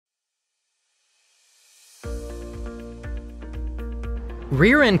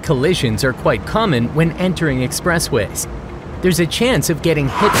Rear-end collisions are quite common when entering expressways. There's a chance of getting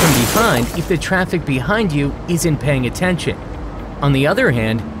hit from behind if the traffic behind you isn't paying attention. On the other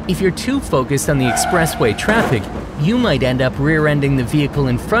hand, if you're too focused on the expressway traffic, you might end up rear-ending the vehicle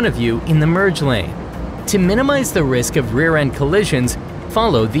in front of you in the merge lane. To minimize the risk of rear-end collisions,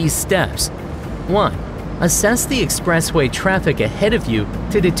 follow these steps. 1. Assess the expressway traffic ahead of you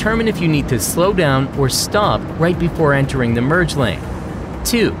to determine if you need to slow down or stop right before entering the merge lane.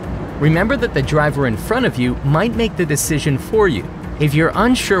 2. Remember that the driver in front of you might make the decision for you. If you're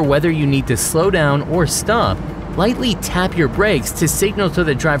unsure whether you need to slow down or stop, lightly tap your brakes to signal to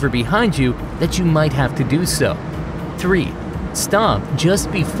the driver behind you that you might have to do so. 3. Stop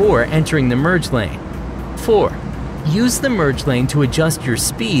just before entering the merge lane. 4. Use the merge lane to adjust your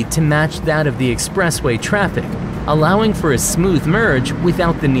speed to match that of the expressway traffic, allowing for a smooth merge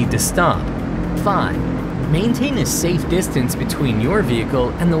without the need to stop. 5. Maintain a safe distance between your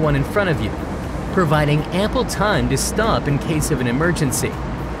vehicle and the one in front of you, providing ample time to stop in case of an emergency.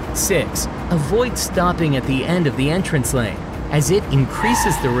 6. Avoid stopping at the end of the entrance lane, as it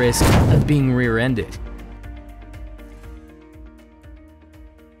increases the risk of being rear-ended.